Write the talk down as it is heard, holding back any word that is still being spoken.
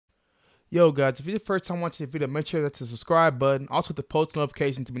Yo guys, if you're the first time watching the video, make sure that's the subscribe button, also hit the post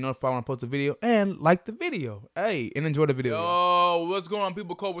notification to be notified when I post a video, and like the video. Hey, and enjoy the video. Yo, what's going on,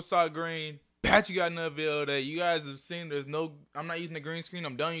 people? CobraStarGreen. Pat, you got another video that you guys have seen. I'm not using the green screen.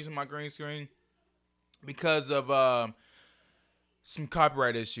 I'm done using my green screen because of some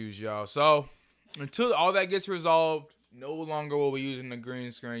copyright issues, y'all. So until all that gets resolved, no longer will we be using the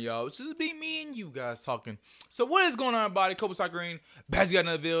green screen, y'all. It's just be me and you guys talking. So what is going on, everybody? CobraStarGreen. Pat, you got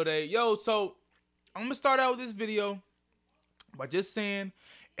another video today. Yo, so I'm gonna start out with this video by just saying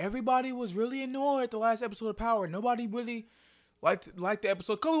everybody was really annoyed at the last episode of Power. Nobody really liked the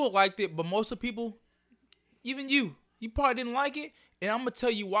episode. A couple people liked it, but most of the people, even you probably didn't like it. And I'm gonna tell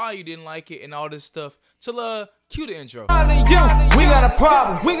you why you didn't like it and all this stuff. So cue the intro. We got a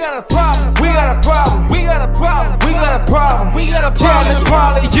problem. We got a problem. We got a problem. We got a problem. We got a problem. We got a problem. Yeah, it's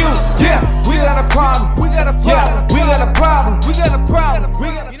probably you. Yeah, we got a problem. We got a problem. Yeah, we got a problem. We got a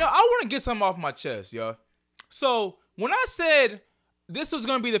problem. You know, I want to get something off my chest, y'all. So when I said this was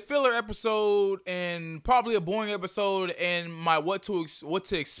gonna be the filler episode and probably a boring episode and my what to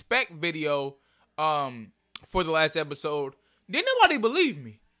expect video for the last episode, didn't nobody believe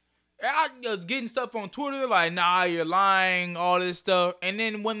me. I was getting stuff on Twitter like, nah, you're lying, all this stuff. And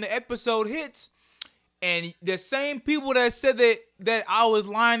then when the episode hits, and the same people that said that I was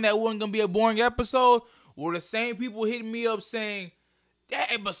lying, that wasn't gonna be a boring episode, were the same people hitting me up saying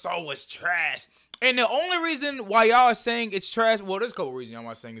that episode was trash. And the only reason why y'all are saying it's trash, well, there's a couple reasons y'all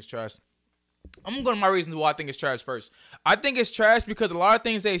are saying it's trash. I'm going to go to my reasons why I think it's trash first. I think it's trash because a lot of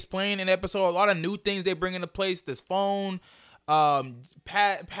things they explain in the episode, a lot of new things they bring into place, this phone,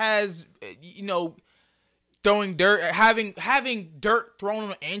 Paz, you know, throwing dirt, having dirt thrown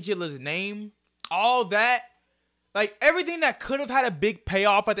on Angela's name, all that, like everything that could have had a big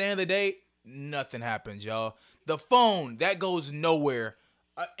payoff at the end of the day, nothing happens, y'all. The phone, that goes nowhere.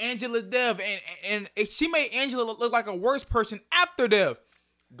 Angela's death, and she made Angela look like a worse person after death,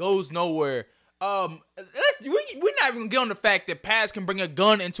 goes nowhere. We're not even gonna get on the fact that Paz can bring a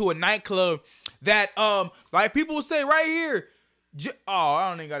gun into a nightclub that, like people say right here, I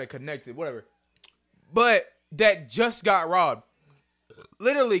don't even got it connected, whatever. But that just got robbed.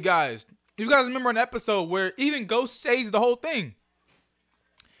 Literally, guys, you guys remember an episode where even Ghost says the whole thing.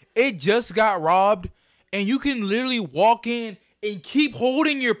 It just got robbed, and you can literally walk in and keep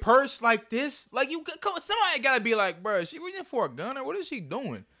holding your purse like this. Like, somebody gotta be like, bro, is she reaching for a gun or what is she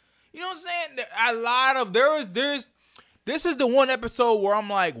doing? You know what I'm saying? This is the one episode where I'm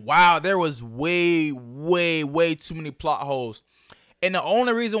like, wow, there was way too many plot holes. And the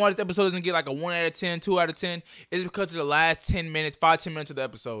only reason why this episode doesn't get like a 1 out of 10, 2 out of 10 is because of the last 10 minutes, 5-10 minutes of the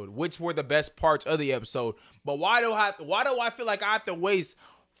episode, which were the best parts of the episode. But why do I feel like I have to waste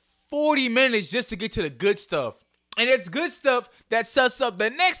 40 minutes just to get to the good stuff? And it's good stuff that sets up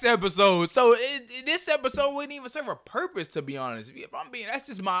the next episode. So this episode wouldn't even serve a purpose, to be honest. If I'm being, that's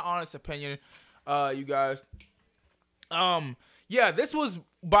just my honest opinion, you guys. Yeah, this was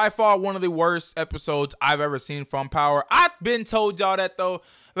by far one of the worst episodes I've ever seen from Power. I've been told y'all that though.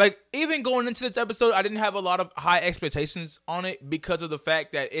 Like, even going into this episode, I didn't have a lot of high expectations on it because of the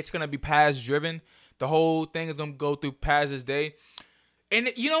fact that it's gonna be Paz driven. The whole thing is gonna go through Paz's day. And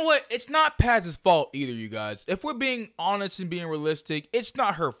you know what? It's not Paz's fault either, you guys. If we're being honest and being realistic, it's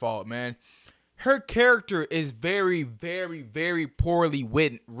not her fault, man. Her character is very poorly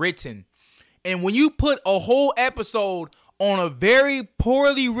written. And when you put a whole episode on a very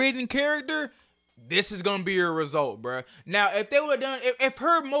poorly written character, this is going to be your result, bruh. Now, if they would have done, if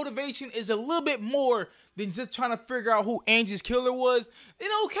her motivation is a little bit more than just trying to figure out who Angie's killer was, then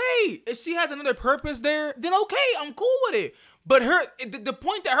okay. If she has another purpose there, then okay, I'm cool with it. But the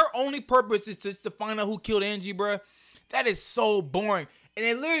point that her only purpose is just to find out who killed Angie, bruh, that is so boring. And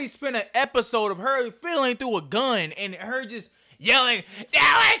they literally spent an episode of her fiddling through a gun and her just yelling, "Do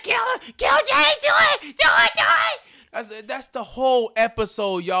it, kill her, kill Jay, do it." That's the whole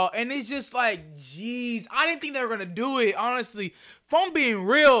episode, y'all. And it's just like, jeez, I didn't think they were gonna do it, honestly. If I'm being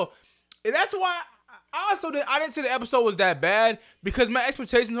real, that's why I didn't say the episode was that bad, because my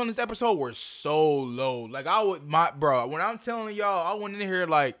expectations on this episode were so low. Like, when I'm telling y'all, I went in here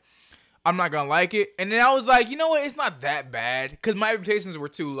like, I'm not gonna like it. And then I was like, you know what? It's not that bad, because my expectations were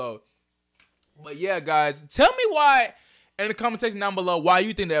too low. But yeah, guys, tell me why in the comment section down below why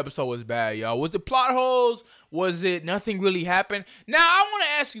you think the episode was bad, y'all. Was it plot holes? Was it nothing really happened? Now, I want to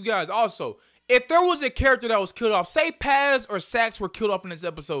ask you guys also, if there was a character that was killed off, say Paz or Sax were killed off in this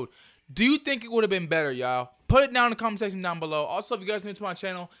episode, do you think it would have been better, y'all? Put it down in the comment section down below. Also, if you guys are new to my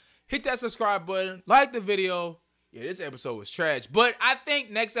channel, hit that subscribe button, like the video. Yeah, this episode was trash, but I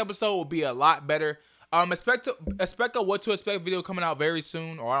think next episode will be a lot better. Expect a what to expect video coming out very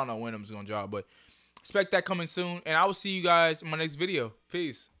soon, or I don't know when I'm just gonna drop, but expect that coming soon. And I will see you guys in my next video.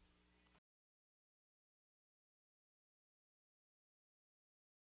 Peace.